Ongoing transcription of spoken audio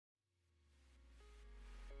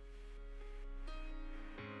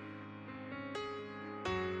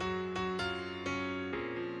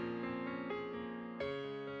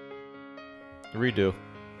Redo.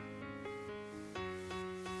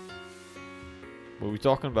 What are we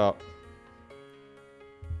talking about?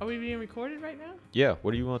 Are we being recorded right now? Yeah,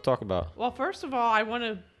 what do you want to talk about? Well, first of all, I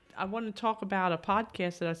want to talk about a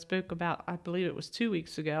podcast that I spoke about. I believe it was 2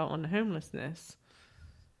 weeks ago on the homelessness.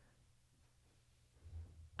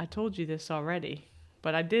 I told you this already,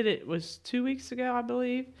 but I did it was 2 weeks ago, I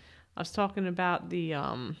believe. I was talking about the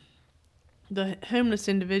homeless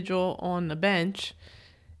individual on the bench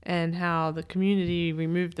and how the community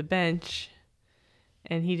removed the bench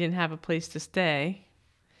and he didn't have a place to stay.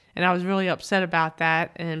 And I was really upset about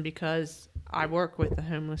that, and because I work with the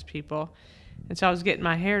homeless people. And so I was getting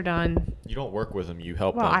my hair done. You don't work with them, you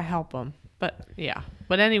help Well, them. I help them. But yeah.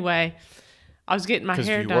 But anyway, I was getting my hair done.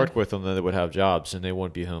 Because if you worked with them, then they would have jobs and they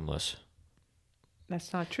wouldn't be homeless.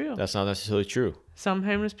 That's not true. That's not necessarily true. Some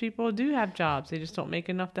homeless people do have jobs. They just don't make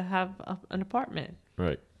enough to have an apartment.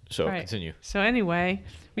 Right. So Right. Continue. So anyway,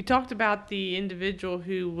 we talked about the individual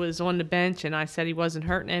who was on the bench, and I said he wasn't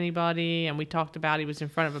hurting anybody, and we talked about he was in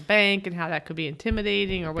front of a bank and how that could be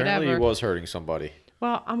intimidating or Apparently whatever. he was hurting somebody.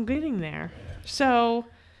 Well, I'm getting there. So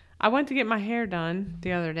I went to get my hair done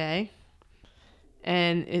the other day,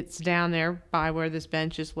 and it's down there by where this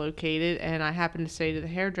bench is located, and I happened to say to the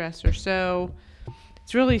hairdresser, so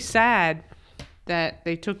it's really sad that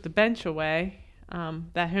they took the bench away.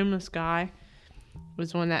 That homeless guy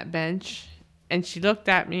was on that bench, and she looked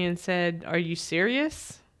at me and said, "Are you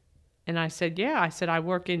serious?" And I said, "Yeah." I said, "I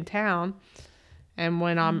work in town, and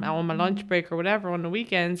when I'm on my lunch break or whatever on the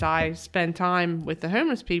weekends, I spend time with the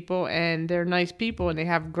homeless people, and they're nice people, and they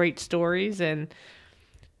have great stories." And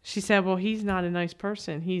she said, "Well, he's not a nice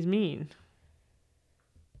person. He's mean."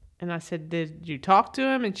 And I said, "Did you talk to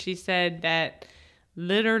him?" And she said that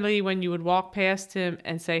literally when you would walk past him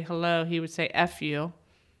and say hello, he would say F you.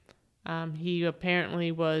 He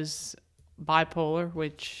apparently was bipolar,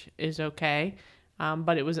 which is okay,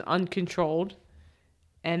 but it was uncontrolled,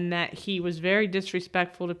 and that he was very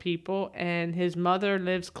disrespectful to people, and his mother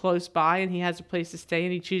lives close by, and he has a place to stay,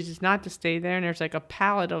 and he chooses not to stay there, and there's like a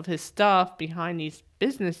pallet of his stuff behind these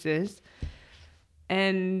businesses,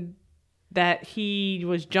 and that he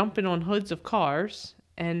was jumping on hoods of cars,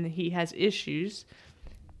 and he has issues.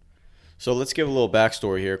 So let's give a little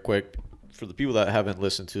backstory here quick. For the people that haven't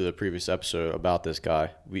listened to the previous episode about this guy,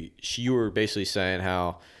 you were basically saying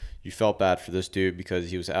how you felt bad for this dude because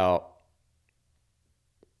he was out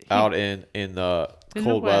in the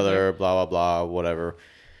cold weather, blah, blah, blah, whatever.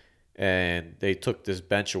 And they took this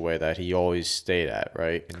bench away that he always stayed at,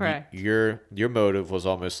 right? And Correct. Your motive was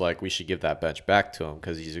almost like we should give that bench back to him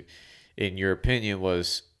because he's, in your opinion,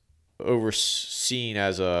 was overseen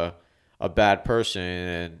as a bad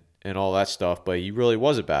person and all that stuff, but he really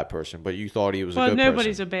was a bad person, but you thought he was a good person. Well,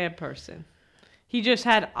 nobody's a bad person. He just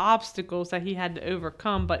had obstacles that he had to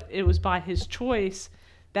overcome, but it was by his choice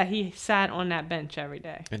that he sat on that bench every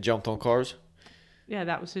day. And jumped on cars? Yeah,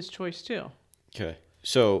 that was his choice too. Okay.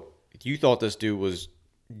 So you thought this dude was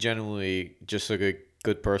genuinely just a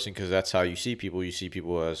good person because that's how you see people. You see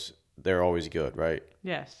people as they're always good, right?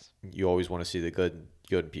 Yes. You always want to see the good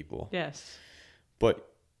in people. Yes. But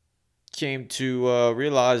came to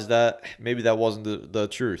realize that maybe that wasn't the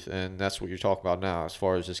truth, and that's what you're talking about now as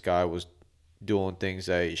far as this guy was doing things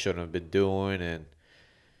that he shouldn't have been doing. And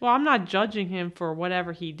well, I'm not judging him for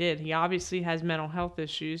whatever he did. He obviously has mental health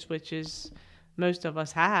issues, which is most of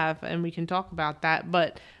us have, and we can talk about that.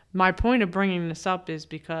 But my point of bringing this up is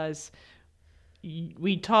because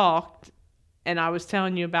we talked, and I was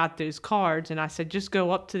telling you about those cards, and I said just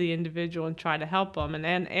go up to the individual and try to help them. And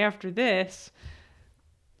then after this,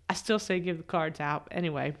 I still say give the cards out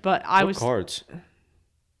anyway, but what cards?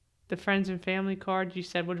 The friends and family card. You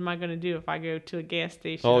said, what am I going to do if I go to a gas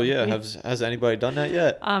station? Oh yeah, has anybody done that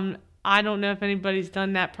yet? I don't know if anybody's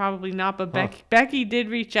done that. Probably not, but Becky did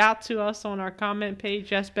reach out to us on our comment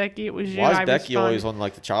page. Yes, Becky, it was you. Why is Becky always on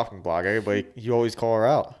like the chopping block? You always call her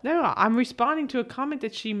out. No, I'm responding to a comment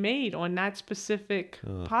that she made on that specific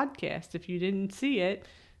podcast. If you didn't see it,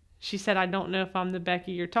 she said, "I don't know if I'm the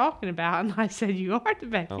Becky you're talking about." And I said, "You are the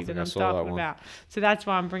Becky that I'm talking about." So that's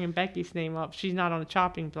why I'm bringing Becky's name up. She's not on the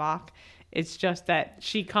chopping block. It's just that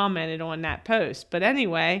she commented on that post. But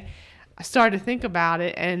anyway, I started to think about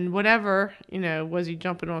it, and whatever, was he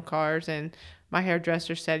jumping on cars? And my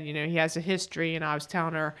hairdresser said, he has a history, and I was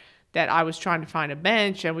telling her that I was trying to find a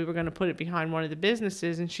bench, and we were going to put it behind one of the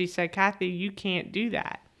businesses. And she said, "Kathy, you can't do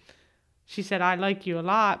that." She said, "I like you a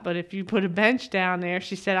lot, but if you put a bench down there,"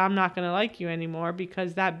 she said, "I'm not going to like you anymore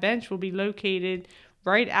because that bench will be located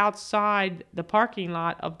right outside the parking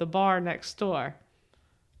lot of the bar next door.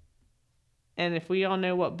 And if we all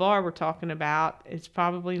know what bar we're talking about, it's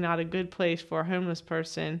probably not a good place for a homeless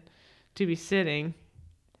person to be sitting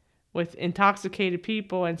with intoxicated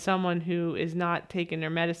people and someone who is not taking their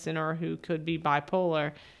medicine or who could be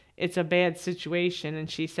bipolar. It's a bad situation. And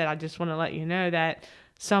she said, I just want to let you know that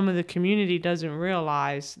some of the community doesn't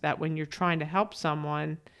realize that when you're trying to help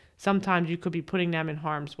someone, sometimes you could be putting them in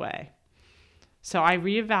harm's way. So I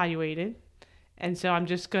reevaluated. And so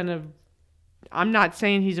I'm not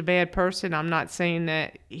saying he's a bad person. I'm not saying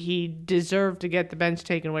that he deserved to get the bench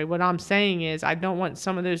taken away. What I'm saying is I don't want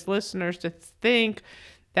some of those listeners to think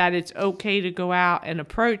that it's okay to go out and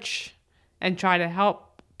approach and try to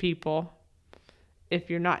help people if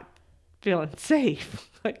you're not feeling safe.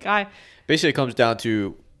 Basically, it comes down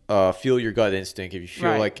to feel your gut instinct. If you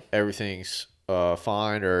feel Right. like everything's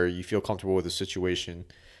fine or you feel comfortable with the situation,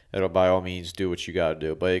 it'll by all means do what you got to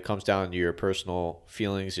do. But it comes down to your personal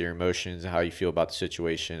feelings, your emotions, and how you feel about the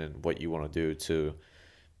situation and what you want to do to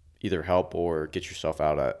either help or get yourself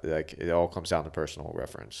out of like it all comes down to personal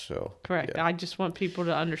reference. So Correct. yeah. I just want people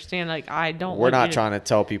to understand, I don't We're want not you trying to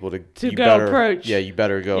tell people to you go better, approach. Yeah, you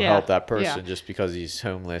better go Yeah, help that person yeah. just because he's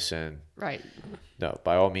homeless. And Right. no,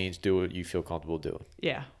 by all means, do what you feel comfortable doing.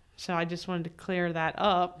 Yeah. So I just wanted to clear that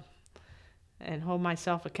up and hold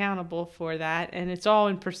myself accountable for that. And it's all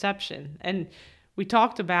in perception. And we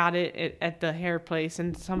talked about it at the hair place,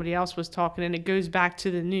 and somebody else was talking, and it goes back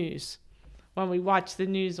to the news. When we watch the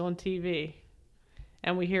news on TV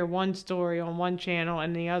and we hear one story on one channel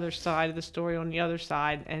and the other side of the story on the other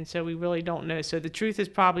side, and so we really don't know. So the truth is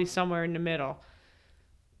probably somewhere in the middle.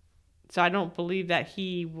 So I don't believe that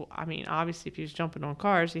obviously if he was jumping on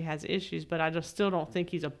cars, he has issues, but I just still don't think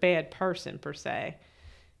he's a bad person per se.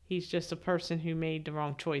 He's just a person who made the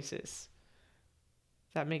wrong choices.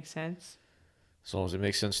 Does that make sense? As long as it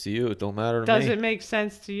makes sense to you, it don't matter to Does me. it make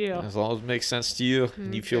sense to you? As long as it makes sense to you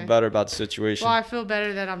and you feel Okay. better about the situation. Well, I feel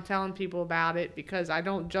better that I'm telling people about it because I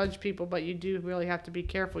don't judge people, but you do really have to be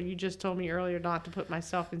careful. You just told me earlier not to put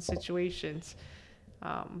myself in situations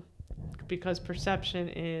because perception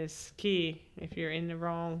is key if you're in the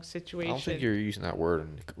wrong I situation. don't think you're using that word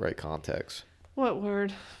in the right context. What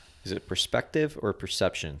word? Is it perspective or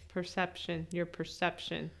perception? Perception. Your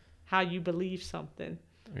perception. How you believe something.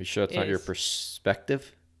 Are you sure it's not your Is.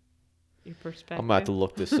 perspective? Your perspective. I'm about to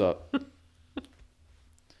look this up.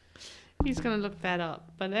 He's going to look that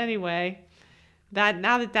up. But anyway,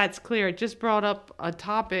 now that that's clear, it just brought up a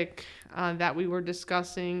topic that we were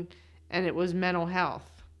discussing, and it was mental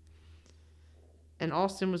health. And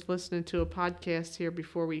Austin was listening to a podcast here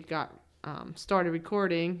before we got started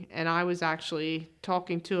recording, and I was actually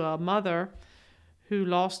talking to a mother who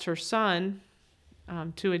lost her son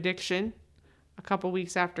to addiction a couple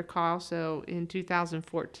weeks after Kyle. So in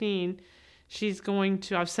 2014,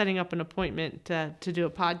 I was setting up an appointment to do a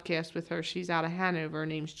podcast with her. She's out of Hanover. Her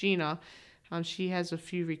name's Gina. She has a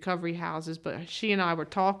few recovery houses, but she and I were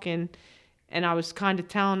talking, and I was kind of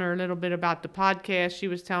telling her a little bit about the podcast. She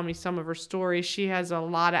was telling me some of her stories. She has a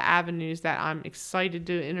lot of avenues that I'm excited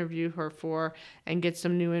to interview her for and get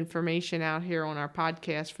some new information out here on our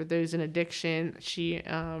podcast for those in addiction. She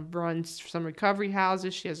runs some recovery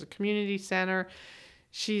houses. She has a community center.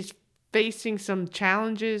 She's facing some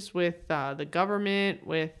challenges with the government,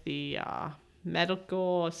 with the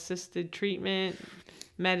medical assisted treatment,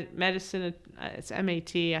 medicine. It's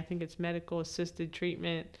MAT. I think it's medical assisted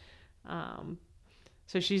treatment.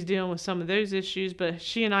 So she's dealing with some of those issues, but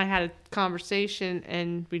she and I had a conversation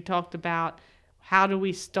and we talked about how do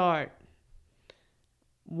we start?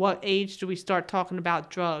 What age do we start talking about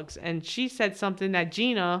drugs? And she said something that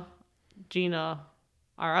Gina,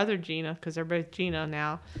 our other Gina, because they're both Gina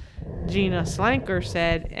now, Gina Slanker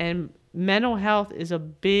said, and mental health is a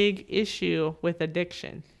big issue with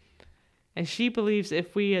addiction. And she believes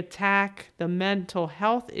if we attack the mental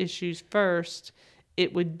health issues first,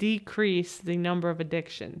 it would decrease the number of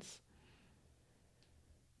addictions.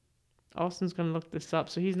 Austin's going to look this up.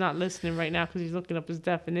 So he's not listening right now because he's looking up his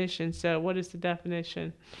definition. So what is the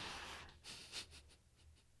definition?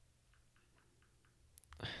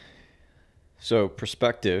 So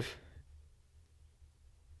perspective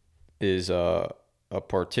is a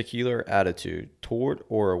particular attitude toward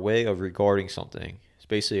or a way of regarding something. It's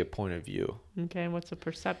basically a point of view. Okay, and what's a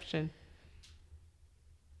perception?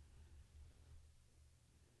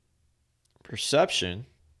 Perception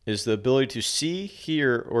is the ability to see,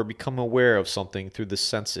 hear, or become aware of something through the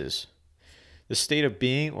senses. The state of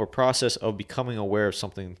being or process of becoming aware of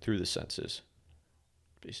something through the senses.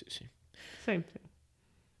 Basically. Same thing.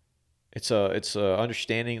 It's a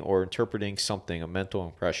understanding or interpreting something, a mental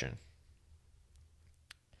impression.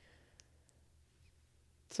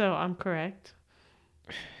 So I'm correct.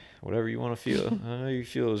 Whatever you want to feel. I know you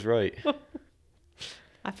feel is right.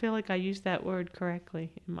 I feel like I used that word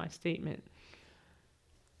correctly in my statement.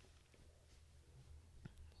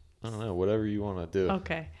 I don't know. Whatever you want to do.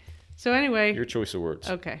 Okay. So anyway. Your choice of words.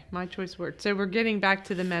 Okay, my choice of words. So we're getting back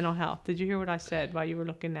to the mental health. Did you hear what I said while you were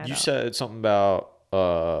looking that up? You said something about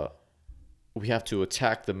we have to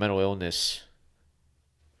attack the mental illness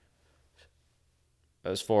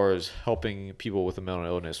as far as helping people with a mental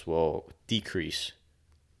illness will decrease.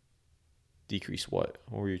 Decrease what?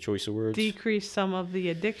 What were your choice of words? Decrease some of the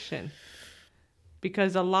addiction.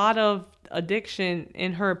 Because a lot of addiction,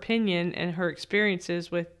 in her opinion and her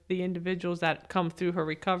experiences with the individuals that come through her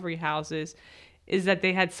recovery houses, is that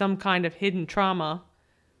they had some kind of hidden trauma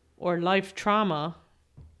or life trauma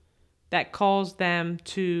that caused them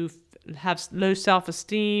to have low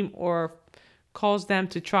self-esteem or caused them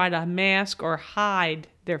to try to mask or hide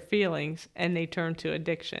their feelings, and they turn to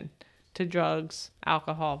addiction, to drugs,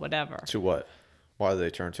 alcohol, whatever. To what? Why do they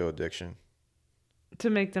turn to addiction? To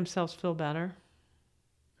make themselves feel better.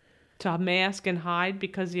 To mask and hide,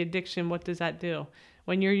 because the addiction, what does that do?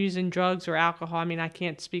 When you're using drugs or alcohol, I mean, I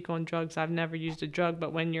can't speak on drugs. I've never used a drug,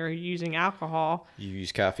 but when you're using alcohol. You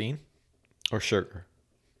use caffeine or sugar?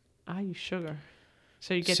 I use sugar.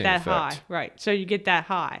 So you get Same that effect. high. Right. So you get that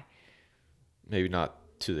high. Maybe not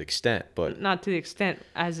to the extent, but not to the extent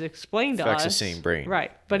as explained to us. affects the same brain.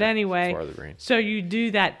 Right. But Yeah, anyway, part of the brain. So you do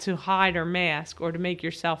that to hide or mask or to make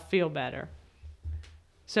yourself feel better.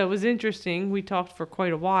 So it was interesting. We talked for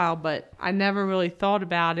quite a while, but I never really thought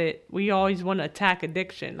about it. We always want to attack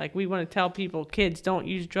addiction. Like, we want to tell people, kids, don't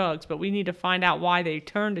use drugs, but we need to find out why they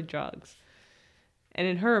turn to drugs. And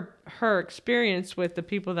in her experience with the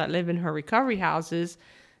people that live in her recovery houses,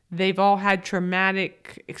 they've all had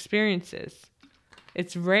traumatic experiences.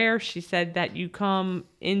 It's rare, she said, that you come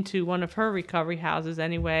into one of her recovery houses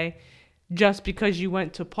anyway just because you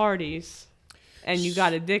went to parties and you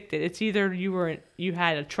got addicted. It's either you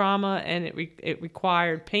had a trauma and it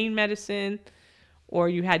required pain medicine, or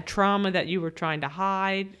you had trauma that you were trying to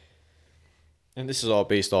hide. And this is all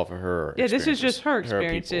based off of her Yeah, this is experiences, just her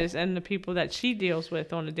experiences and the people that she deals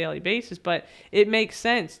with on a daily basis. But it makes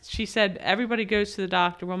sense. She said everybody goes to the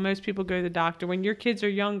doctor. Well, most people go to the doctor. When your kids are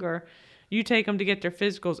younger, you take them to get their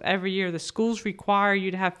physicals every year. The schools require you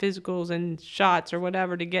to have physicals and shots or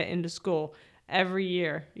whatever to get into school. Every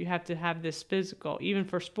year you have to have this physical, even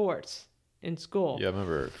for sports in school. Yeah, I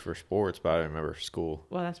remember for sports, but I don't remember school.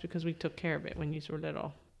 Well, that's because we took care of it when you were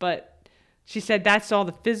little. But she said that's all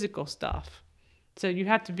the physical stuff. So you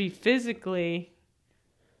have to be physically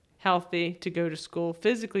healthy to go to school,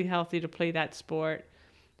 physically healthy to play that sport.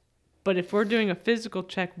 But if we're doing a physical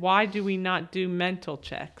check, why do we not do mental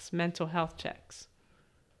checks, mental health checks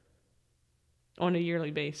on a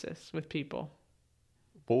yearly basis with people?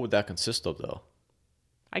 What would that consist of, though?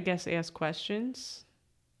 I guess ask questions.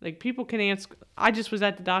 Like, people can answer. I just was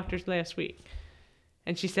at the doctor's last week,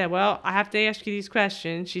 and she said, well, I have to ask you these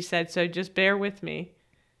questions. She said, so just bear with me.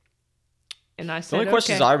 And I said, The only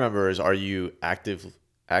questions okay. I remember is, are you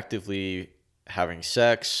actively having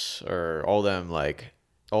sex, or all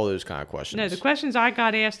those kind of questions? No, the questions I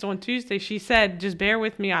got asked on Tuesday, she said, just bear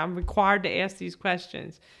with me. I'm required to ask these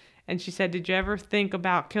questions. And she said, did you ever think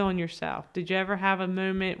about killing yourself? Did you ever have a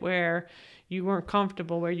moment where you weren't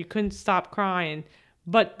comfortable, where you couldn't stop crying?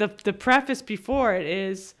 But the preface before it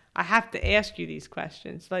is, I have to ask you these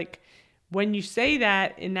questions. Like, when you say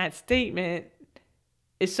that in that statement,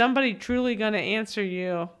 is somebody truly going to answer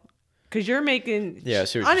you? Because you're making, Yeah, I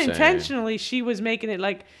see what you're unintentionally, she was making it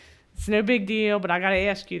like, it's no big deal, but I got to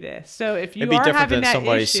ask you this. So if you It'd be are different having than that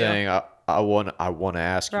somebody issue, saying, I want to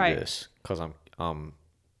ask you Right. this because I'm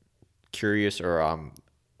curious, or I'm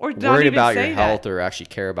or not worried even about say your that. health, or actually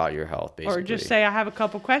care about your health, basically. Or just say, I have a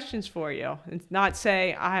couple questions for you, and not say,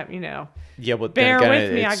 yeah, but bear then again,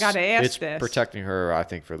 with me, I gotta ask it's this. protecting her, I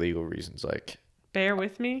think, for legal reasons. Like, bear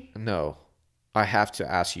with me. no, I have to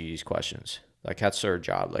ask you these questions. Like, that's her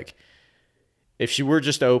job. Like, if she were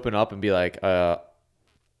just to open up and be like,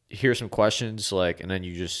 here's some questions, like, and then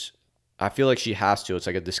you just, I feel like she has to. It's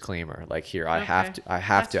like a disclaimer. Like, here, I have to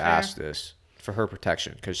That's fair. ask this for her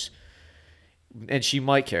protection, and she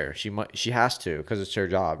might care. She has to, because it's her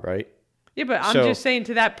job, right? Yeah, but I'm So- just saying,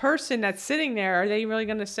 to that person that's sitting there, are they really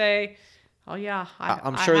going to say, oh yeah,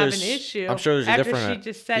 I'm I sure have there's an issue? I'm sure there's a after different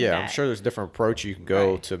she just said yeah, that. I'm sure there's a different approach you can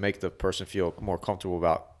go Right. to make the person feel more comfortable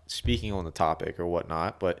about speaking on the topic or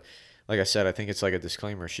whatnot. But like I said, I think it's like a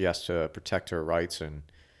disclaimer. She has to protect her rights, and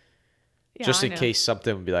Yeah, just I in know. case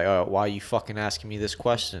something would be like, oh, why are you fucking asking me this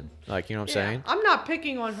question? Like, you know what I'm saying? I'm not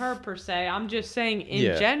picking on her per se. I'm just saying, in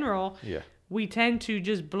Yeah. general, Yeah. we tend to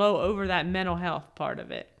just blow over that mental health part of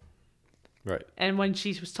it. Right. And when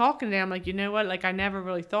she was talking to me, I'm like, you know what? Like, I never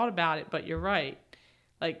really thought about it, but you're right.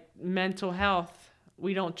 Like mental health,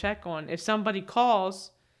 we don't check on. If somebody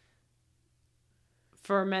calls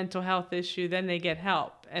for a mental health issue, then they get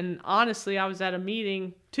help. And honestly, I was at a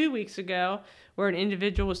meeting 2 weeks ago where an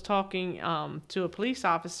individual was talking to a police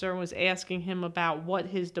officer and was asking him about what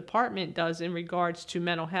his department does in regards to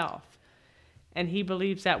mental health. And he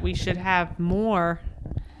believes that we should have more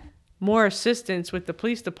assistance with the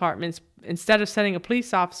police departments. Instead of sending a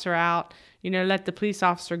police officer out, let the police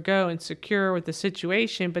officer go and secure with the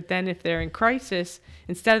situation. But then if they're in crisis,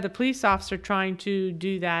 instead of the police officer trying to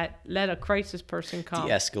do that, let a crisis person come.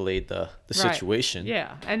 De-escalate the Right. situation.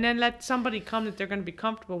 Yeah. And then let somebody come that they're going to be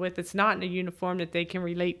comfortable with. It's not in a uniform that they can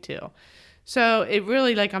relate to. So it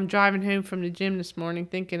really, like, I'm driving home from the gym this morning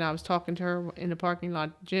thinking, I was talking to her in the parking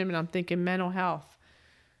lot gym, and I'm thinking mental health.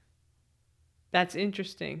 That's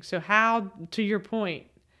interesting. So how, to your point,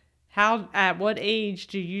 at what age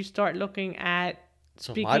do you start looking at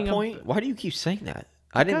So speaking my point? Why do you keep saying that?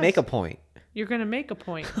 I didn't make a point. You're going to make a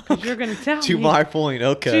point because you're going to tell To me. my point, To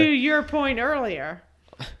okay. your point earlier,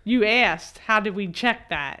 you asked, how did we check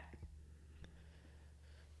that?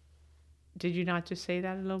 Did you not just say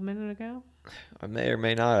that a little minute ago? I may or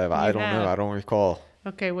may not have. I don't know. I don't recall.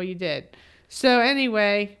 Okay, well, you did. So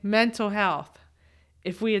anyway, mental health.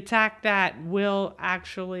 If we attack that, will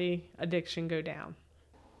actually addiction go down?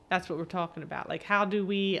 That's what we're talking about. Like, how do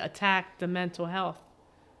we attack the mental health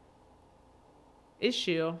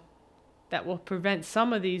issue that will prevent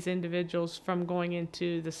some of these individuals from going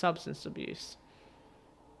into the substance abuse?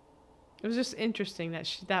 It was just interesting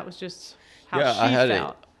that was just how she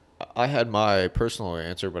felt. I had my personal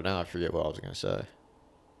answer, but now I forget what I was going to say.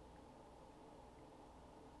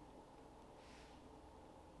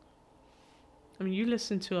 I mean, you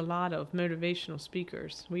listen to a lot of motivational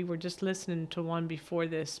speakers. We were just listening to one before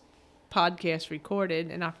this podcast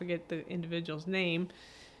recorded, and I forget the individual's name,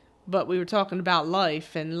 but we were talking about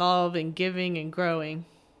life and love and giving and growing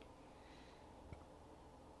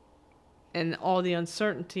and all the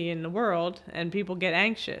uncertainty in the world, and people get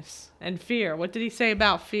anxious and fear. What did he say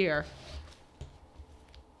about fear?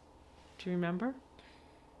 Do you remember?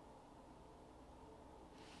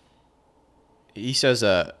 He says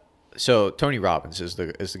so Tony Robbins is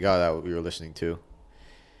the guy that we were listening to.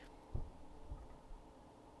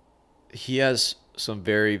 He has some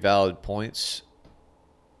very valid points,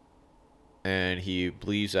 and he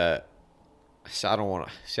believes that. So I don't want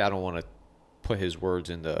to put his words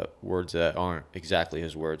into words that aren't exactly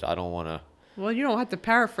his words. I don't want to. Well, you don't have to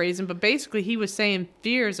paraphrase him, but basically he was saying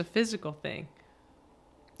fear is a physical thing.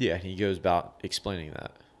 Yeah, he goes about explaining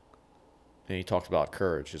that, and he talks about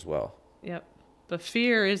courage as well. Yep. But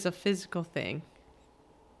fear is a physical thing.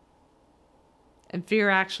 And fear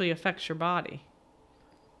actually affects your body.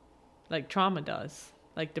 Like trauma does.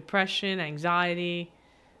 Like depression, anxiety,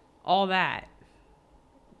 all that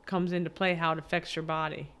comes into play, how it affects your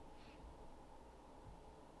body.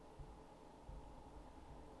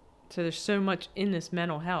 So there's so much in this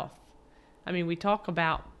mental health. I mean, we talk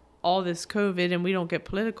about all this COVID, and we don't get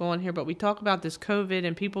political in here, but we talk about this COVID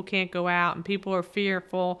and people can't go out and people are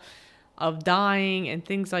fearful of dying and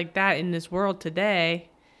things like that in this world today.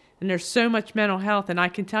 And there's so much mental health. And I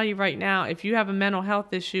can tell you right now, if you have a mental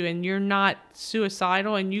health issue and you're not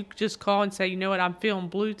suicidal and you just call and say, you know what, I'm feeling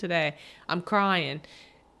blue today, I'm crying,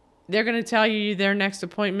 they're going to tell you their next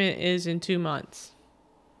appointment is in 2 months.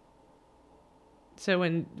 So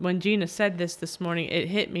when Gina said this morning, it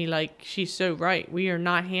hit me like she's so right. We are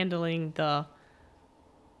not handling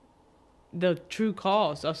the true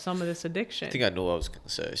cause of some of this addiction. I think I know what I was going to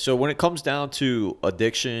say. So when it comes down to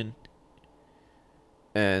addiction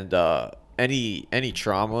and any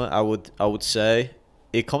trauma, I would say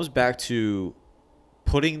it comes back to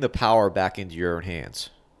putting the power back into your own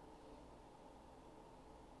hands.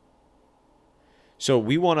 So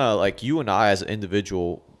we want to, like you and I as an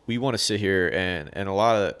individual, we want to sit here and a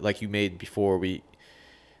lot of, like you made before, we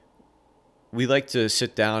like to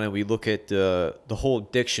sit down and we look at the whole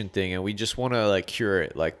addiction thing, and we just want to like cure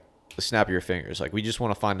it, like the snap of your fingers. Like we just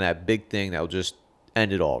want to find that big thing that will just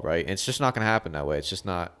end it all, right? And it's just not going to happen that way. It's just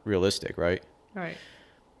not realistic, right? Right.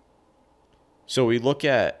 So we look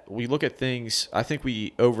at things. I think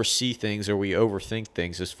we oversee things or we overthink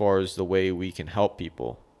things as far as the way we can help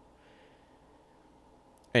people.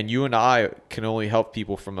 And you and I can only help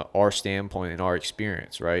people from our standpoint and our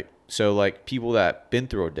experience, right? So like people that been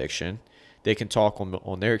through addiction, they can talk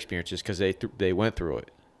on their experiences because they went through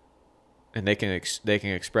it, and they can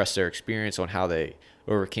express their experience on how they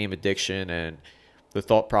overcame addiction and the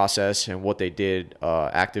thought process and what they did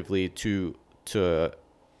actively to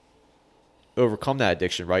overcome that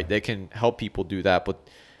addiction, right? They can help people do that, but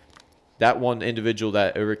that one individual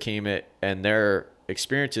that overcame it and their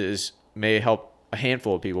experiences may help a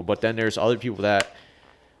handful of people, but then there's other people that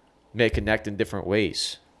may connect in different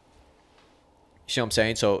ways. You see what I'm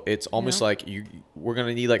saying? So it's almost like we're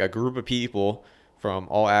gonna need like a group of people from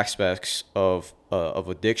all aspects of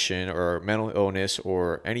addiction or mental illness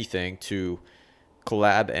or anything to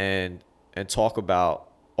collab and talk about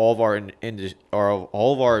all of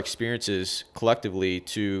all of our experiences collectively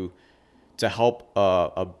to help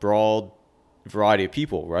a broad variety of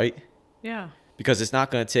people, right? Yeah. Because it's not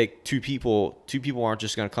going to take two people. Two people aren't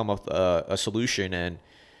just going to come up with a solution, and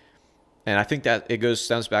I think that it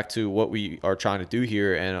stems back to what we are trying to do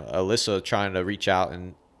here, and Alyssa trying to reach out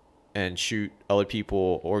and shoot other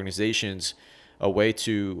people, organizations, a way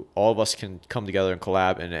to all of us can come together and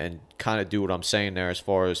collab and kind of do what I'm saying there as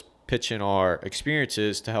far as pitching our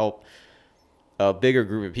experiences to help a bigger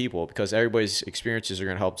group of people, because everybody's experiences are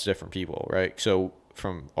going to help different people, right? So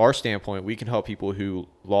from our standpoint, we can help people who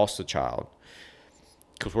lost a child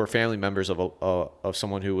because we're family members of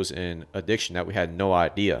someone who was in addiction that we had no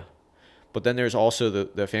idea. But then there's also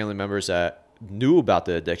the family members that knew about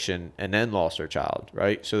the addiction and then lost their child,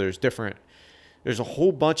 right? So there's a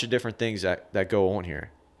whole bunch of different things that go on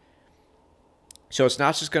here. So it's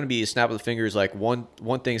not just going to be a snap of the fingers like one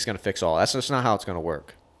thing's going to fix all. That's just not how it's going to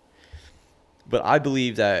work. But I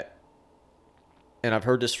believe that, and I've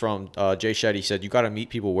heard this from Jay Shetty, he said, you got to meet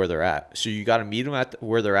people where they're at. So you got to meet them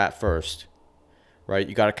where they're at first, right?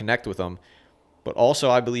 You got to connect with them. But also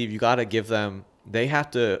I believe you got to they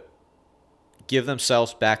have to give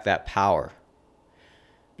themselves back that power.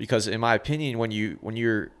 Because in my opinion, when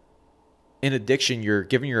you're in addiction, you're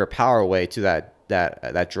giving your power away to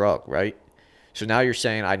that drug, right? So now you're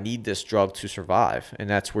saying, I need this drug to survive. And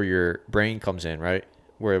that's where your brain comes in, right?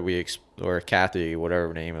 Where or Kathy, whatever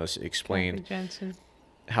her name is, explained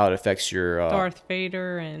how it affects your... Darth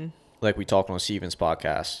Vader and... Like we talked on Steven's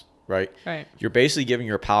podcast, right? Right. You're basically giving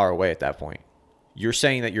your power away at that point. You're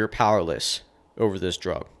saying that you're powerless over this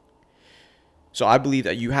drug. So I believe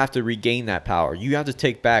that you have to regain that power. You have to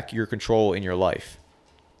take back your control in your life.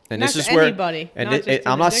 And this is where... Anybody, and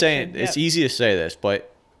I'm not saying... It's easy to say this, but...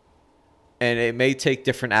 And it may take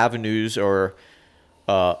different avenues or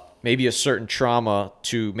maybe a certain trauma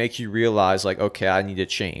to make you realize, like, okay, I need to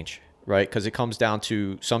change, right? Because it comes down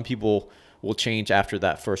to some people will change after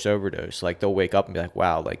that first overdose. Like, they'll wake up and be like,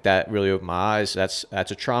 wow, like, that really opened my eyes. That's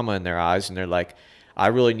a trauma in their eyes. And they're like, I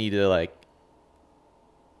really need to, like,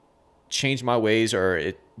 change my ways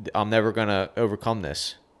or I'm never going to overcome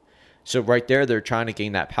this. So right there, they're trying to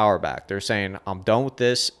gain that power back. They're saying, I'm done with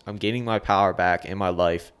this. I'm gaining my power back in my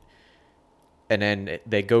life. And then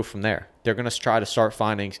they go from there. They're going to try to start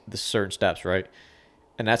finding the certain steps, right?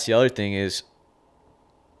 And that's the other thing is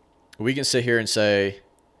we can sit here and say,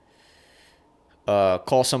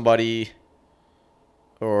 call somebody,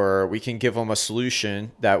 or we can give them a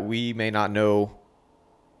solution that we may not know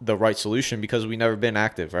the right solution because we've never been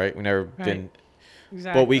active, right? We've never been.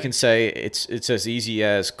 Exactly. But we can say it's as easy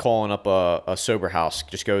as calling up a sober house.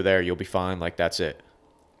 Just go there. You'll be fine. Like, that's it.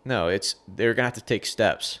 No, they're going to have to take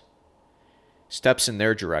steps in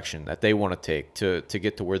their direction that they want to take to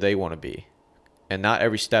get to where they want to be. And not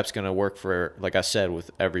every step's going to work for, like I said, with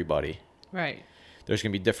everybody. Right. There's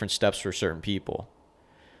going to be different steps for certain people.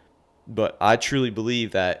 But I truly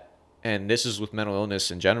believe that, and this is with mental illness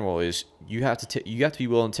in general, is you have to be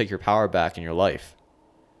willing to take your power back in your life.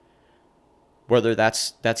 Whether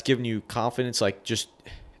that's giving you confidence, like just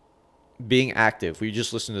being active. We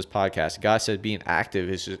just listened to this podcast. The guy said being active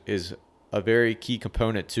is a very key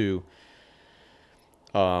component to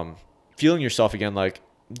feeling yourself again, like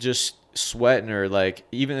just sweating, or like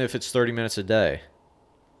even if it's 30 minutes a day.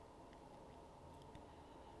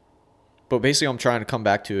 But basically what I'm trying to come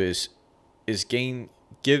back to is give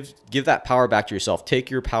that power back to yourself. Take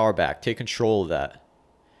your power back. Take control of that.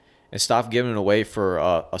 And stop giving it away for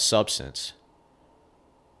a substance.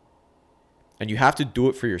 And you have to do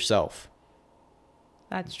it for yourself.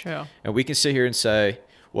 That's true. And we can sit here and say,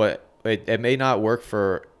 it may not work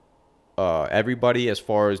for everybody as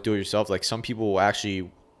far as do it yourself. Like, some people will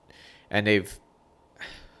actually, and it's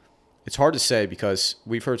hard to say because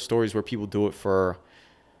we've heard stories where people do it for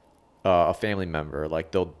a family member.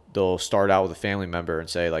 Like, they'll start out with a family member and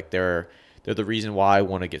say, like, they're the reason why I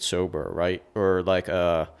want to get sober, right? Or like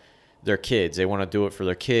their kids, they want to do it for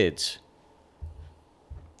their kids.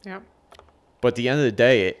 Yep. But at the end of the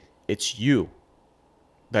day, it's you.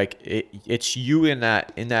 Like, it's you in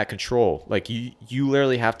that control. Like, you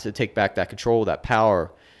literally have to take back that control, that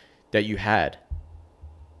power that you had,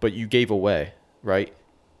 but you gave away, right?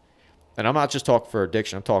 And I'm not just talking for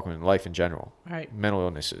addiction. I'm talking in life in general. Right. Mental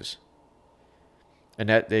illnesses. And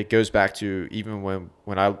that it goes back to even when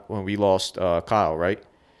we lost Kyle, right?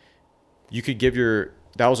 You could give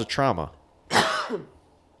that was a trauma.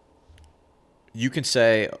 You can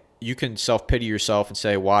self-pity yourself and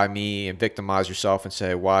say, why me, and victimize yourself and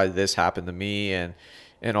say, why this happened to me, and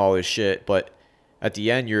all this shit. But at the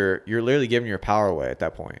end, you're literally giving your power away at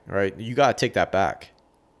that point, right? You got to take that back.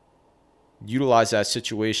 Utilize that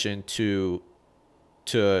situation to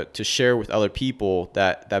share with other people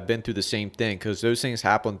that have been through the same thing, because those things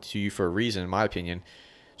happen to you for a reason, in my opinion.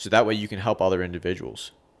 So that way you can help other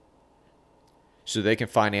individuals, so they can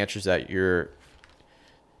find answers that you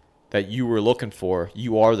were looking for.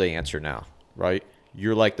 You are the answer now, right?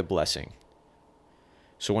 You're like the blessing.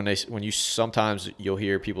 So when you sometimes you'll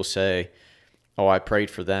hear people say, "Oh, I prayed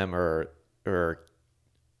for them," or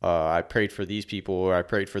I prayed for these people, or I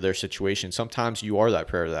prayed for their situation. Sometimes you are that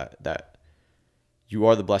prayer, that you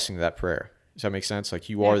are the blessing of that prayer. Does that make sense? Like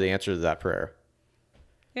you are the answer to that prayer.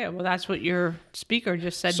 Yeah, well, that's what your speaker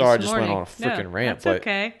just said. Sorry, this I just morning. went on a freaking rant. That's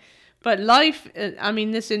okay. But life, I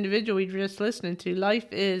mean, this individual we were just listening to, life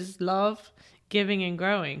is love, giving, and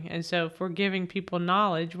growing. And so if we're giving people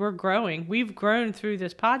knowledge, we're growing. We've grown through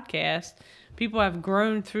this podcast. People have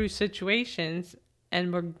grown through situations,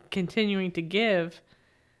 and we're continuing to give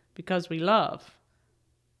because we love.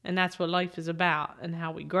 And that's what life is about and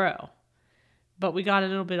how we grow. But we got a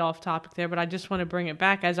little bit off topic there, but I just want to bring it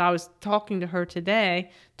back. As I was talking to her today,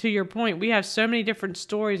 to your point, we have so many different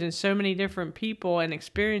stories and so many different people and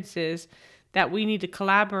experiences that we need to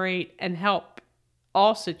collaborate and help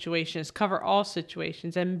all situations, cover all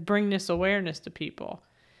situations, and bring this awareness to people.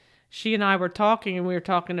 She and I were talking, and we were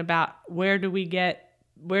talking about where do we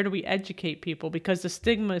educate people, because the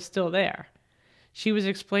stigma is still there. She was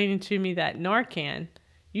explaining to me that Narcan,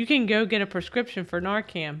 you can go get a prescription for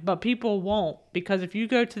Narcan, but people won't, because if you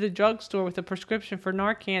go to the drugstore with a prescription for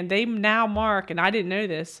Narcan, they now mark, and I didn't know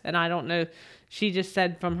this, and I don't know, she just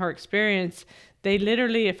said from her experience, they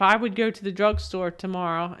literally, if I would go to the drugstore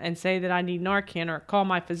tomorrow and say that I need Narcan, or call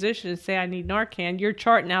my physician and say I need Narcan, your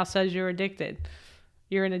chart now says you're addicted.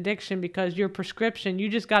 You're in addiction because your prescription, you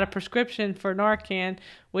just got a prescription for Narcan,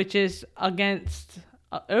 which is against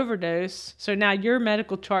overdose. So now your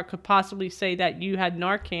medical chart could possibly say that you had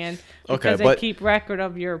Narcan because they keep record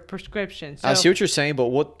of your prescription. So I see what you're saying, but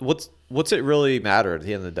what's it really matter at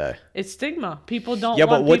the end of the day? It's stigma. People don't. Yeah,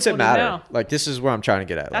 want but what's it people matter? to know. Like, this is where I'm trying to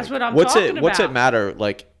get at. That's like, what I'm talking about. What's it matter?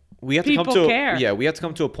 Like, we have People to come to care. we have to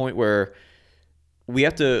come to a point where we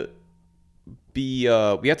have to be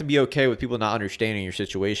okay with people not understanding your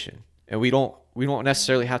situation, and we don't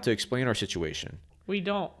necessarily have to explain our situation. We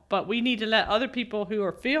don't, but we need to let other people who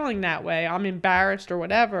are feeling that way, I'm embarrassed or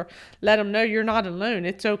whatever, let them know you're not alone.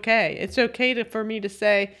 It's okay. It's okay for me to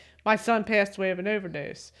say my son passed away of an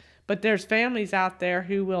overdose, but there's families out there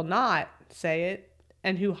who will not say it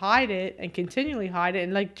and who hide it and continually hide it.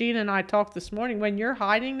 And like Gina and I talked this morning, when you're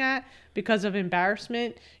hiding that because of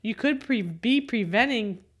embarrassment, you could be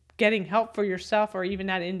preventing getting help for yourself or even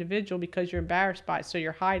that individual because you're embarrassed by it, so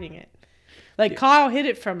you're hiding it. Like Kyle hid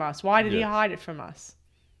it from us. Why did he hide it from us?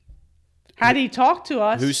 Had he talked to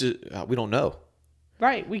us? We don't know.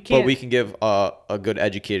 Right, we can't. But we can give a good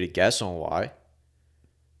educated guess on why,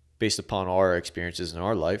 based upon our experiences in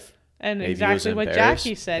our life. And Maybe exactly what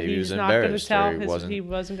Jackie said. Maybe He's not going to tell he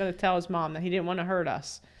wasn't going to tell his mom that he didn't want to hurt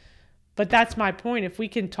us. But that's my point. If we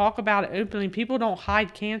can talk about it openly, people don't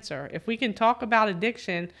hide cancer. If we can talk about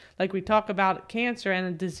addiction like we talk about cancer and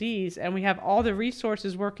a disease, and we have all the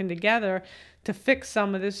resources working together to fix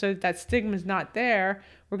some of this so that stigma is not there,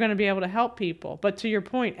 we're going to be able to help people. But to your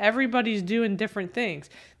point, everybody's doing different things.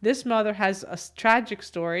 This mother has a tragic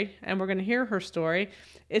story, and we're going to hear her story.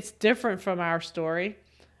 It's different from our story,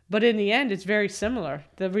 but in the end, it's very similar.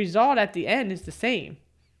 The result at the end is the same.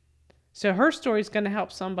 So her story is going to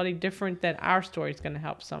help somebody different than our story is going to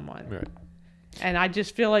help someone. Right. And I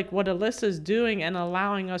just feel like what Alyssa's doing and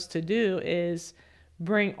allowing us to do is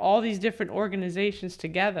bring all these different organizations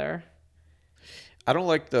together. I don't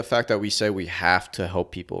like the fact that we say we have to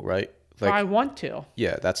help people, right? Like, I want to.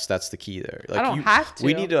 Yeah, that's the key there. Like, I don't have to.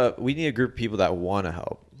 We need a group of people that want to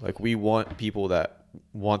help. Like, we want people that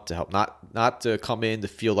want to help, not to come in to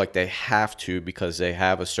feel like they have to because they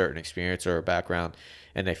have a certain experience or a background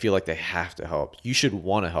and they feel like they have to help. You should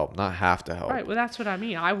want to help, not have to help. Right. Well, that's what I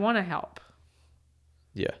mean. I want to help.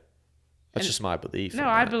 Yeah. That's just my belief. No,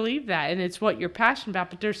 I believe that. And it's what you're passionate about.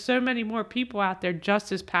 But there's so many more people out there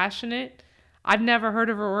just as passionate. I've never heard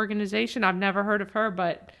of her organization. I've never heard of her.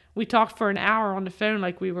 But we talked for an hour on the phone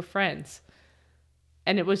like we were friends.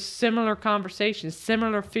 And it was similar conversations,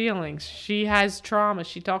 similar feelings. She has trauma.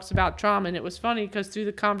 She talks about trauma. And it was funny because through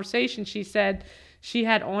the conversation, she said she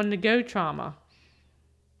had on-the-go trauma.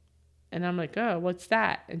 And I'm like, oh, what's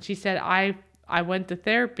that? And she said, I went to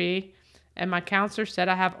therapy, and my counselor said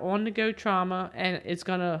I have on-the-go trauma, and it's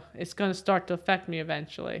gonna start to affect me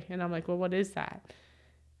eventually. And I'm like, well, what is that?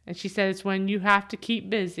 And she said it's when you have to keep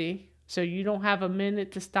busy, so you don't have a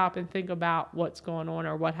minute to stop and think about what's going on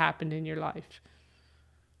or what happened in your life.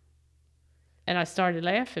 And I started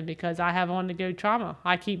laughing because I have on-the-go trauma.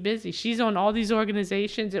 I keep busy. She's on all these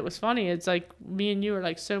organizations. It was funny. It's like me and you are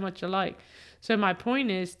like so much alike. So my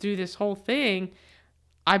point is, through this whole thing,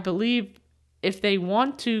 I believe if they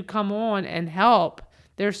want to come on and help,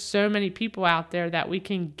 there's so many people out there that we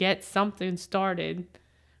can get something started,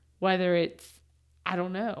 whether it's, I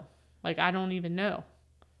don't know. Like, I don't even know.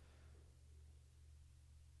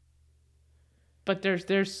 But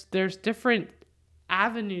there's different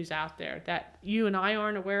avenues out there that you and I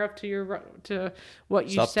aren't aware of to what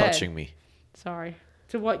you said. Stop touching me. Sorry.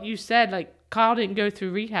 To what you said, like Kyle didn't go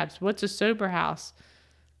through rehabs. What's a sober house?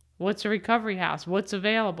 What's a recovery house? What's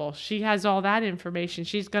available? She has all that information.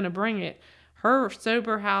 She's going to bring it. Her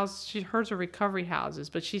sober house, hers are recovery houses,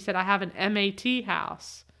 but she said, I have an MAT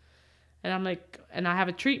house. And I'm like, and I have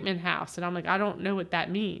a treatment house. And I'm like, I don't know what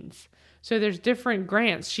that means. So there's different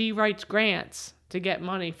grants. She writes grants to get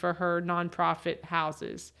money for her nonprofit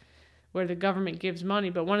houses where the government gives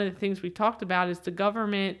money. But one of the things we talked about is the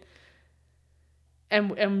government,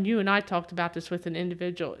 and you and I talked about this with an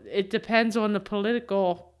individual, it depends on the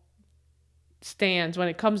political stands when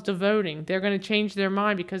it comes to voting. They're going to change their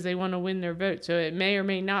mind because they want to win their vote. So it may or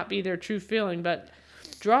may not be their true feeling, but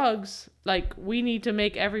drugs, like, we need to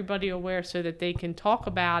make everybody aware so that they can talk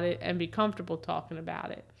about it and be comfortable talking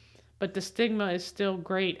about it. But the stigma is still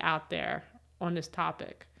great out there on this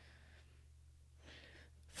topic.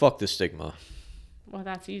 Fuck the stigma. Well,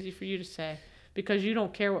 that's easy for you to say because you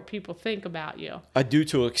don't care what people think about you. I do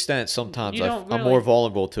to an extent sometimes. I'm I'm more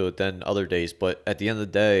vulnerable to it than other days, but at the end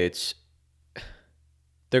of the day,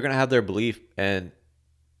 they're going to have their belief. And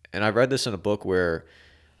I read this in a book where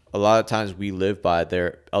a lot of times we live by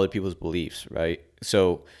other people's beliefs, right?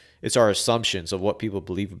 So it's our assumptions of what people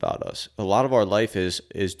believe about us. A lot of our life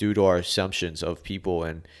is due to our assumptions of people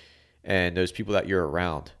and those people that you're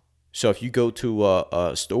around. So if you go to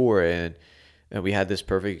a store and we had this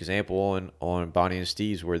perfect example on Bonnie and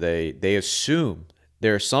Steve's where they assume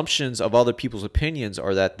their assumptions of other people's opinions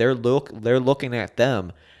are that they're looking at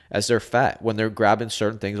them as they're fat when they're grabbing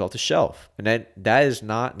certain things off the shelf. And that is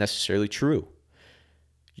not necessarily true.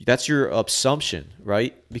 That's your assumption,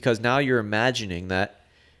 right? Because now you're imagining that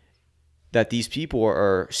these people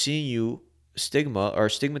are seeing you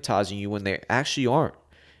stigmatizing you when they actually aren't.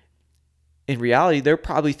 In reality, they're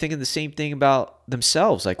probably thinking the same thing about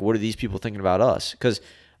themselves. Like, what are these people thinking about us? Because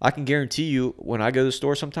I can guarantee you when I go to the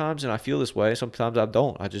store sometimes and I feel this way, sometimes I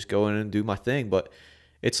don't. I just go in and do my thing. But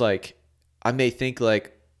it's like I may think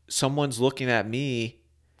like someone's looking at me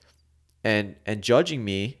and judging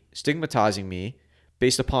me, stigmatizing me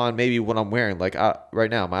based upon maybe what I'm wearing. Like right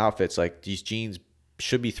now, my outfit's like these jeans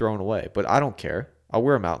should be thrown away, but I don't care. I'll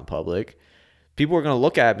wear them out in public. People are going to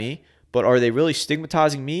look at me, but are they really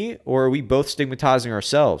stigmatizing me or are we both stigmatizing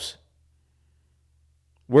ourselves?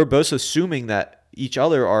 We're both assuming that each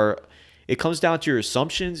other are. It comes down to your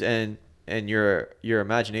assumptions and your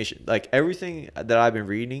imagination. Like everything that I've been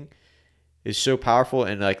reading is so powerful,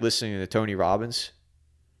 and like listening to Tony Robbins,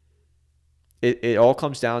 it all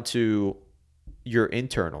comes down to your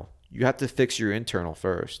internal. You have to fix your internal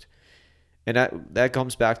first. And that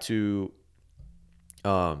comes back to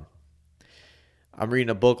I'm reading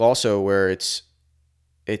a book also where it's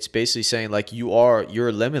basically saying like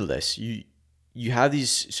you're limitless. You have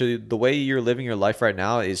these, so the way you're living your life right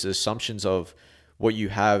now is assumptions of what you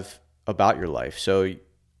have about your life. So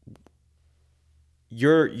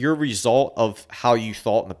your result of how you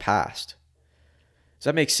thought in the past. Does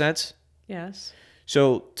that make sense? Yes.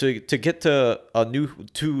 So to get to a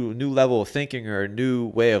new level of thinking or a new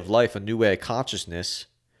way of life, a new way of consciousness,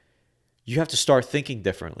 you have to start thinking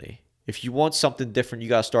differently. If you want something different, you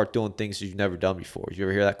got to start doing things that you've never done before. You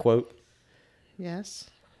ever hear that quote? Yes.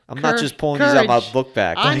 I'm not just pulling these out of my book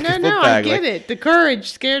bag. I get it. The courage,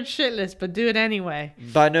 scared shitless, but do it anyway.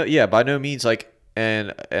 By no means like.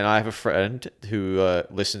 And I have a friend who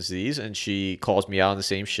listens to these, and she calls me out on the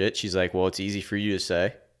same shit. She's like, "Well, it's easy for you to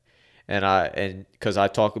say," and because I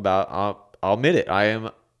talk about, I'll admit it.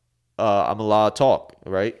 I'm a lot of talk,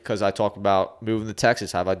 right? Because I talk about moving to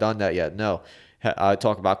Texas. Have I done that yet? No. I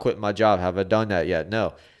talk about quitting my job. Have I done that yet?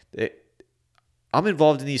 No. I'm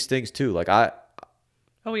involved in these things too. Like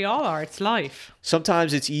Oh, we all are. It's life.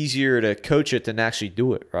 Sometimes it's easier to coach it than actually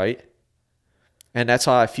do it, right? And that's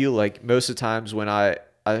how I feel like most of the times when I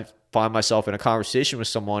find myself in a conversation with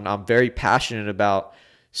someone, I'm very passionate about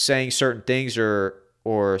saying certain things or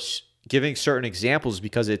giving certain examples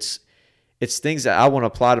because it's things that I want to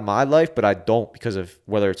apply to my life, but I don't because of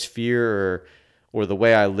whether it's fear or the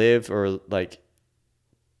way I live or like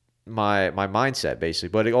my mindset basically.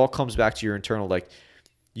 But it all comes back to your internal, like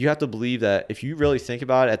you have to believe that if you really think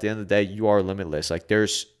about it, at the end of the day, you are limitless. Like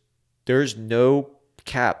there's no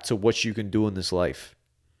cap to what you can do in this life.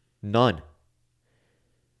 None.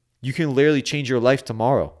 You can literally change your life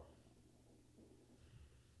tomorrow.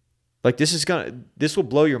 Like this will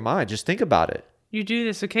blow your mind. Just think about it. You do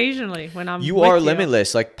this occasionally when I'm You with are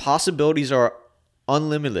limitless. Like possibilities are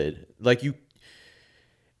unlimited. Like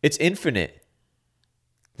it's infinite.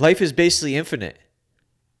 Life is basically infinite.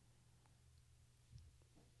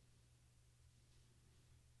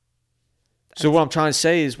 So what I'm trying to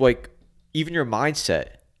say is like even your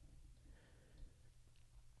mindset.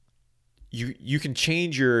 You can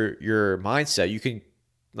change your mindset. You can,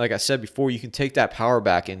 like I said before, you can take that power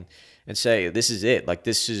back and say, this is it. Like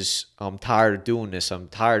I'm tired of doing this. I'm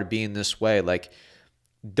tired of being this way. Like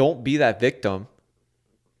don't be that victim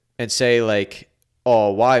and say like,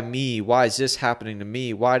 oh, why me? Why is this happening to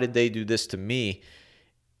me? Why did they do this to me?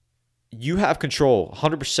 You have control,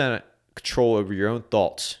 100% control over your own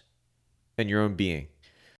thoughts and your own being.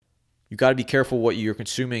 You got to be careful what you're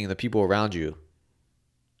consuming and the people around you.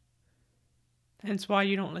 Hence why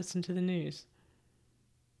you don't listen to the news.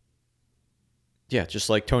 Yeah, just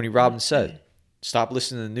like Tony Robbins said, stop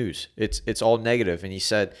listening to the news. It's all negative. And he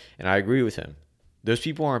said, and I agree with him, those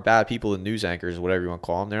people aren't bad people, the news anchors, whatever you want to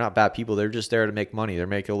call them. They're not bad people. They're just there to make money. They're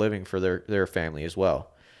making a living for their family as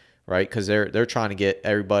well, right? Because they're trying to get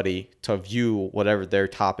everybody to view whatever their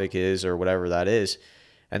topic is or whatever that is.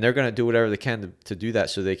 And they're going to do whatever they can to do that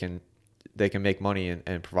so they can make money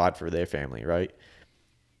and provide for their family, right?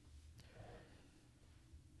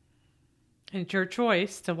 And it's your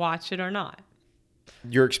choice to watch it or not.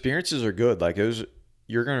 Your experiences are good. Like those,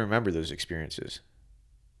 you're going to remember those experiences,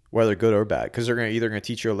 whether good or bad, because they're either going to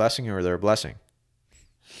teach you a lesson or they're a blessing.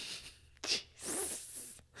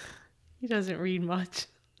 He doesn't read much.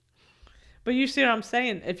 But you see what I'm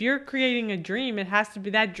saying? If you're creating a dream, it has to be,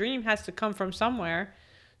 that dream has to come from somewhere.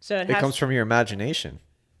 So it comes from your imagination.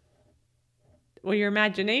 Well, your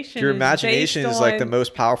imagination is like the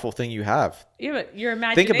most powerful thing you have. Yeah, but your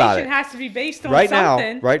imagination has to be based on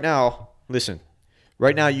something. Right now, listen.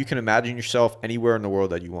 Right now, you can imagine yourself anywhere in the world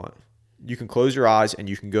that you want. You can close your eyes and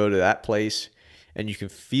you can go to that place and you can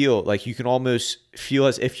feel, like you can almost feel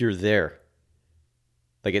as if you're there.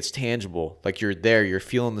 Like it's tangible. Like you're there. You're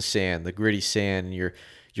feeling the sand, the gritty sand, and you're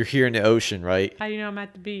here in the ocean, right? How do you know I'm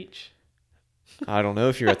at the beach? I don't know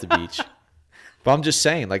if you're at the beach. But I'm just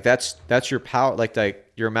saying, like that's your power. Like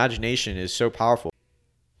your imagination is so powerful.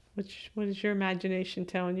 What is your imagination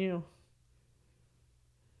telling you?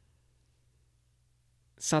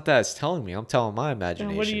 It's not that it's telling me. I'm telling my imagination.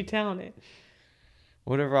 Then what are you telling it?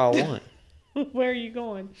 Whatever I want. Where are you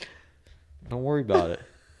going? Don't worry about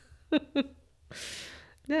it.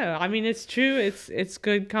 No, I mean it's true. It's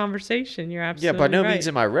good conversation. You're absolutely right. Yeah, by no means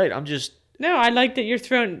am I right. I'm just. No, I like that you're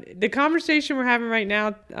throwing the conversation we're having right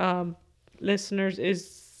now. Listeners,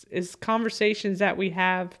 is conversations that we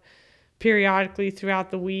have periodically throughout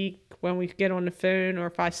the week when we get on the phone or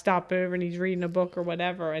if I stop over and he's reading a book or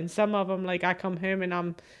whatever. And some of them, like I come home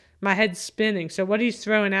and my head's spinning. So what he's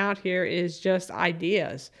throwing out here is just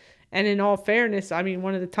ideas. And in all fairness, I mean,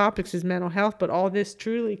 one of the topics is mental health, but all this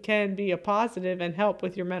truly can be a positive and help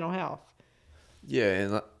with your mental health. Yeah,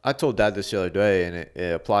 and I told Dad this the other day, and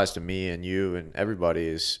it applies to me and you and everybody,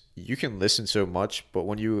 is you can listen so much, but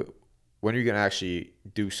when are you going to actually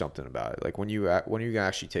do something about it? Like when are you going to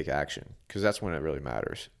actually take action? Because that's when it really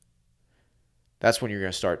matters. That's when you're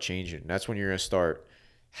going to start changing. That's when you're going to start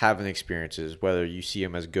having experiences, whether you see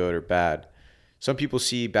them as good or bad. Some people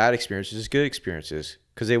see bad experiences as good experiences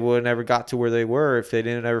because they would have never got to where they were if they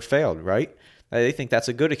didn't ever failed, right? They think that's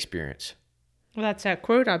a good experience. Well, that's that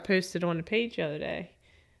quote I posted on the page the other day.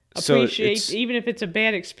 Appreciate, even if it's a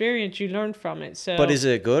bad experience, you learn from it. So, but is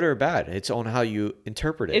it good or bad? It's on how you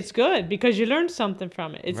interpret it. It's good because you learn something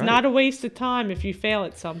from it. It's right. Not a waste of time if you fail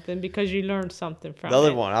at something because you learn something from it.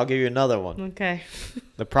 Another one. I'll give you another one. Okay.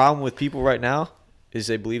 The problem with people right now is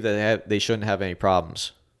they believe that they shouldn't have any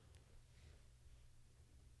problems.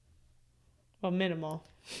 Well, minimal.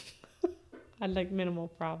 I like minimal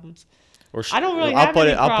problems. I don't really have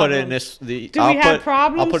any problems. I'll put it in this. Do we have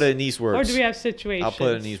problems? I'll put it in these words. Or do we have situations? I'll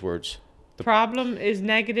put it in these words. The problem is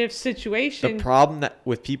negative situation. The problem that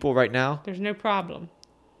with people right now. There's no problem.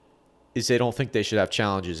 Is they don't think they should have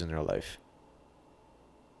challenges in their life.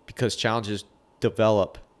 Because challenges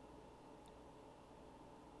develop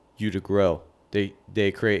you to grow.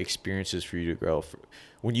 They create experiences for you to grow.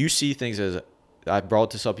 When you see things as, I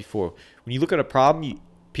brought this up before, when you look at a problem,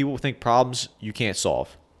 people think problems you can't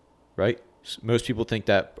solve, right? Most people think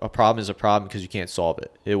that a problem is a problem because you can't solve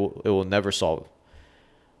it. It will never solve it.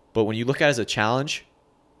 But when you look at it as a challenge,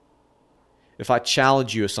 if I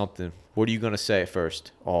challenge you or something, what are you gonna say at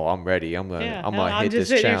first? Oh, I'm ready. I'm gonna hit this just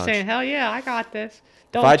sitting challenge. here saying, hell yeah, I got this.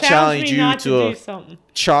 Don't If I challenge challenge me you not to do a something.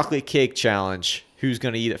 chocolate cake challenge, who's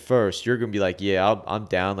gonna eat it first? You're gonna be like, yeah, I'm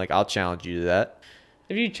down. Like, I'll challenge you to that.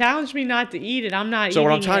 If you challenge me not to eat it, I'm not eating it. So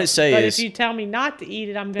what I'm trying to say but is, if you tell me not to eat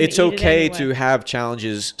it, I'm gonna eat it it's okay anyway. to have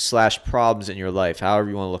challenges / problems in your life, however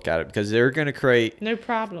you want to look at it, because they're gonna create. No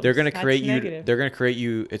problem. They're gonna create you. Negative. They're gonna create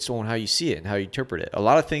you. It's on how you see it and how you interpret it. A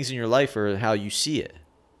lot of things in your life are how you see it.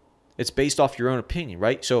 It's based off your own opinion,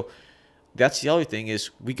 right? So that's the other thing is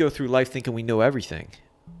we go through life thinking we know everything.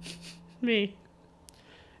 Me.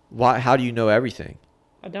 Why? How do you know everything?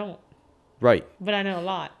 I don't. Right. But I know a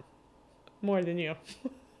lot. More than you.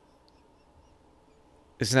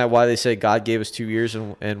 Isn't that why they say God gave us 2 ears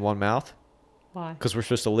and one mouth? Why? Because we're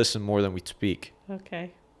supposed to listen more than we speak.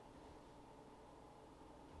 Okay.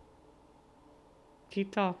 Keep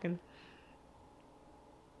talking.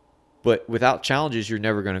 But without challenges, you're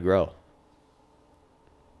never going to grow.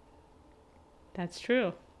 That's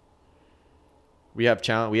true. We had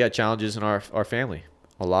challenges in our family.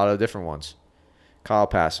 A lot of different ones. Kyle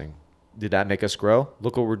passing. Did that make us grow?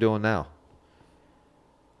 Look what we're doing now.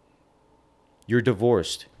 You're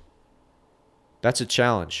divorced. That's a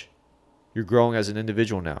challenge. You're growing as an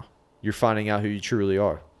individual now. You're finding out who you truly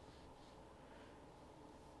are.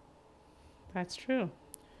 That's true.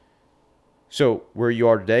 So where you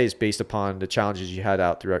are today is based upon the challenges you had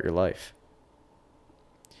out throughout your life.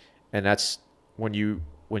 And that's when you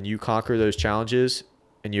conquer those challenges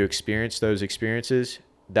and you experience those experiences,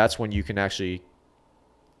 that's when you can actually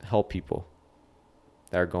help people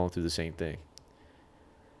that are going through the same thing.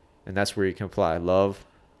 And that's where you can apply love,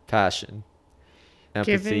 passion,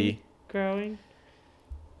 empathy. Giving, growing.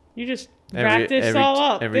 You just wrapped this all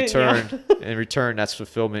up. In return, that's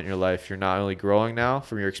fulfillment in your life. You're not only growing now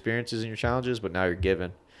from your experiences and your challenges, but now you're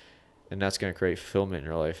giving. And that's going to create fulfillment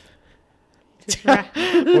in your life. What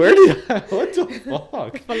the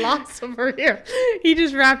fuck? Philosopher here. He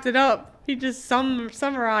just wrapped it up. He just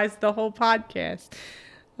summarized the whole podcast.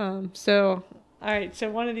 So, all right. So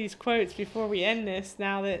one of these quotes before we end this,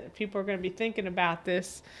 now that people are going to be thinking about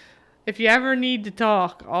this, if you ever need to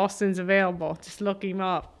talk, Austin's available. Just look him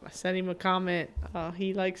up. Send him a comment.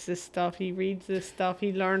 He likes this stuff. He reads this stuff.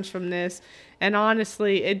 He learns from this. And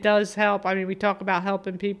honestly, it does help. I mean, we talk about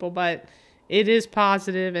helping people, but it is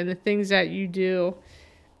positive. And the things that you do,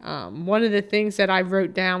 one of the things that I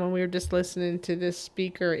wrote down when we were just listening to this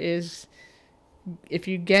speaker is, if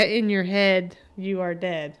you get in your head, you are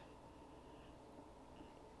dead.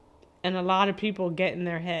 And a lot of people get in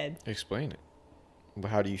their head. Explain it.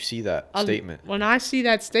 How do you see that statement? When I see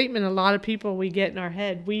that statement, a lot of people, we get in our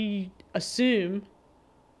head. We assume,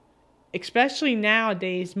 especially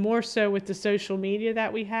nowadays, more so with the social media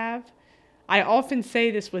that we have. I often say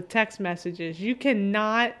this with text messages. You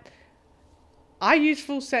cannot... I use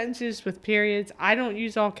full sentences with periods. I don't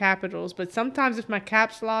use all capitals. But sometimes if my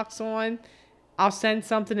caps lock's on, I'll send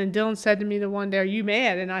something. And Dylan said to me the one day, "Are you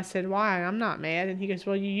mad?" And I said, "Why? I'm not mad." And he goes,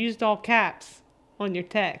 "Well, you used all caps on your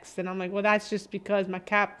text." And I'm like, well, that's just because my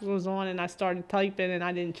cap was on and I started typing and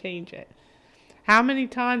I didn't change it. How many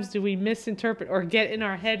times do we misinterpret or get in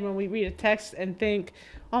our head when we read a text and think,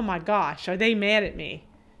 oh my gosh, are they mad at me?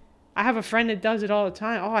 I have a friend that does it all the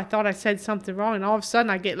time. Oh, I thought I said something wrong. And all of a sudden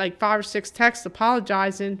I get like 5 or 6 texts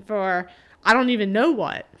apologizing for I don't even know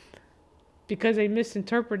what, because they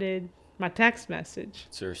misinterpreted my text message.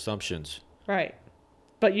 It's their assumptions. Right.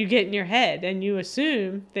 But you get in your head and you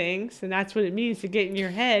assume things, and that's what it means to get in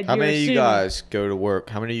your head. How many of you guys go to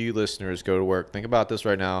work? How many of you listeners go to work? Think about this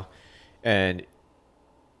right now. And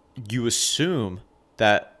you assume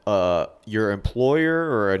that your employer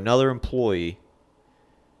or another employee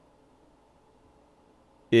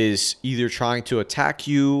is either trying to attack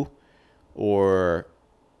you or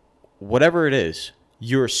whatever it is.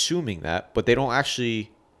 You're assuming that, but they don't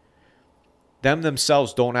actually,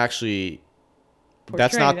 themselves don't actually...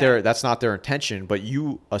 That's not their intention, but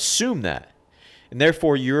you assume that. And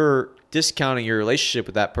therefore you're discounting your relationship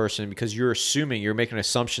with that person because you're making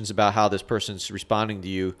assumptions about how this person's responding to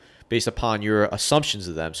you based upon your assumptions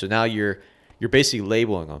of them. So now you're basically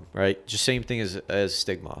labeling them, right? Just same thing as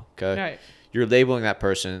stigma, okay? Right. You're labeling that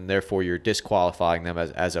person, and therefore you're disqualifying them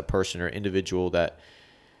as a person or individual that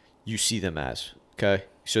you see them as, okay?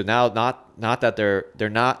 So now not that they're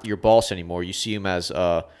not your boss anymore. You see them as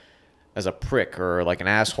as a prick or like an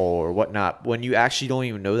asshole or whatnot when you actually don't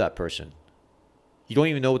even know that person. You don't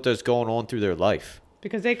even know what's going on through their life.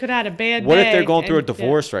 Because they could have had a bad What day. if they're going through a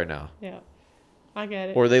divorce right now? Yeah, I get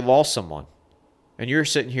it. Or they lost someone. And you're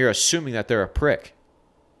sitting here assuming that they're a prick.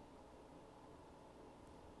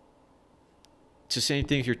 It's the same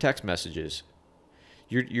thing with your text messages.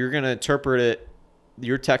 You're going to interpret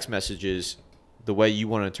your text messages the way you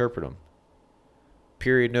want to interpret them.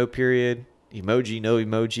 Period, no period. Emoji, no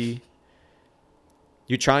emoji.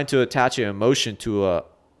 You're trying to attach an emotion to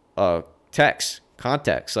a text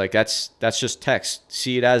context. Like that's just text.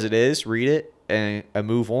 See it as it is, read it, and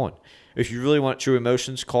move on. If you really want true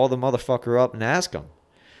emotions, call the motherfucker up and ask them.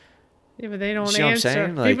 Yeah, but they don't See what I'm answer.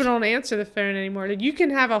 saying? Like, people don't answer the phone anymore. Like, you can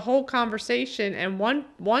have a whole conversation, and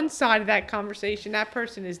one side of that conversation, that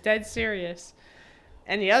person is dead serious.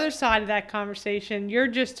 And the other side of that conversation, you're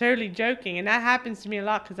just totally joking. And that happens to me a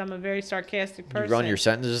lot because I'm a very sarcastic person. you run your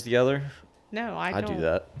sentences together? No, I don't. do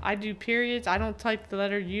that. I do periods. I don't type the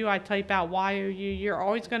letter U. I type out YOU. You're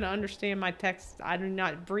always going to understand my text. I do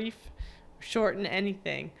not brief, shorten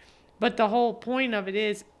anything. But the whole point of it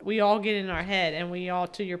is we all get in our head, and we all,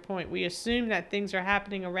 to your point, we assume that things are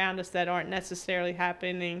happening around us that aren't necessarily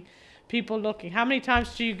happening. People looking. How many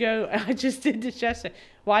times do you go, I just did this yesterday.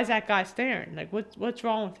 Why is that guy staring? Like, what's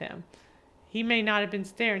wrong with him? He may not have been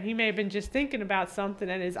staring. He may have been just thinking about something,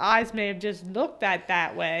 and his eyes may have just looked at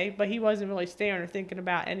that way, but he wasn't really staring or thinking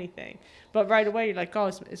about anything. But right away, you're like, oh,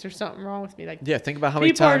 is there something wrong with me? Like, Yeah, think about how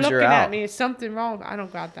many people are times looking you're out. at me. Is something wrong? I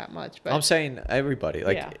don't got that much. But I'm saying everybody.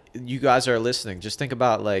 Like, Yeah. you guys are listening. Just think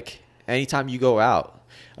about, like, anytime you go out.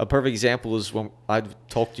 A perfect example is when I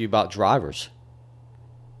talked to you about drivers.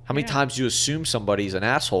 How many Yeah. times do you assume somebody's an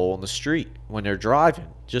asshole on the street when they're driving?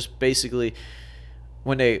 Just basically,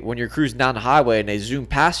 when you're cruising down the highway and they zoom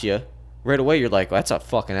past you, right away you're like, well, that's a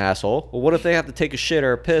fucking asshole. Well, what if they have to take a shit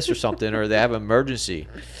or a piss or something, or they have an emergency?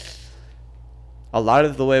 A lot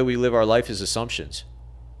of the way we live our life is assumptions.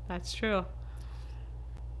 that's true.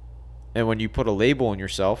 And when you put a label on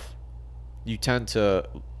yourself, you tend to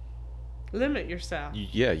Limit yourself.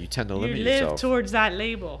 you tend to limit You live yourself. towards that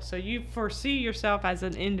label. So you foresee yourself as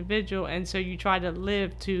an individual, and so you try to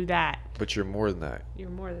live to that. But you're more than that. You're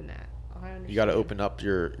more than that. I understand. You got to open up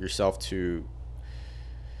yourself to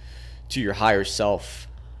your higher self.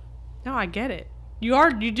 No, I get it.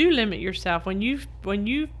 You do limit yourself when you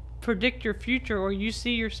predict your future, or you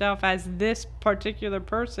see yourself as this particular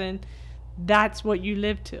person. That's what you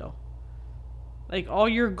live to. Like, all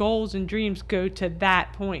your goals and dreams go to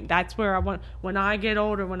that point. That's where I want, when I get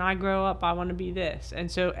older, when I grow up, I want to be this.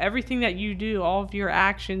 And so everything that you do, all of your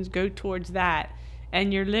actions go towards that.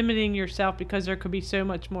 And you're limiting yourself because there could be so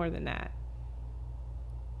much more than that.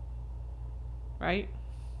 Right?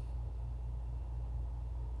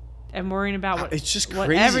 And worrying about what, It's just what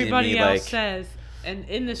crazy to everybody me, else like, says. And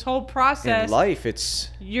in this whole process, in life, it's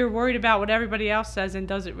you're worried about what everybody else says, and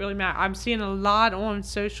does it really matter? I'm seeing a lot on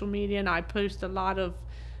social media, and I post a lot of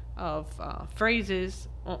phrases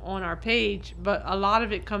on our page, but a lot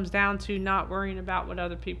of it comes down to not worrying about what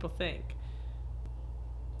other people think.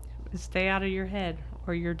 Stay out of your head,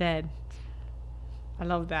 or you're dead. I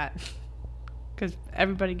love that, because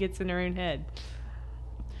everybody gets in their own head.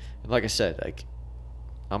 like I said, like,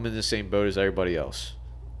 I'm in the same boat as everybody else.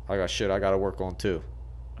 I got shit I got to work on too.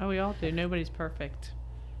 Oh, we all do. Nobody's perfect.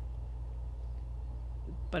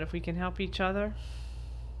 But if we can help each other,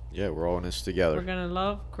 Yeah, we're all in this together. we're going to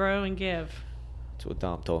love, grow, and give. That's what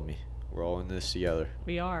Dom told me. We're all in this together.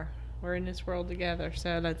 We are. We're in this world together,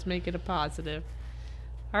 so let's make it a positive.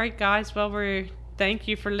 All right, guys. Well, thank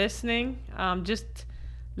you for listening. Just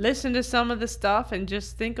listen to some of the stuff and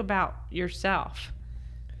just think about yourself.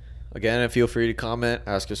 Again, feel free to comment,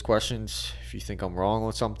 ask us questions. If you think I'm wrong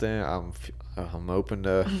with something, I'm open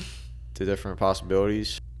to different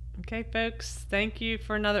possibilities. Okay, folks. Thank you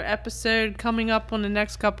for another episode. Coming up on the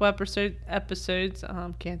next couple episodes.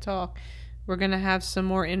 Can't talk. We're gonna have some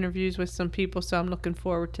more interviews with some people, so I'm looking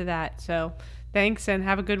forward to that. So, thanks and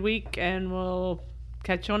have a good week, and we'll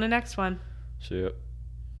catch you on the next one. See ya.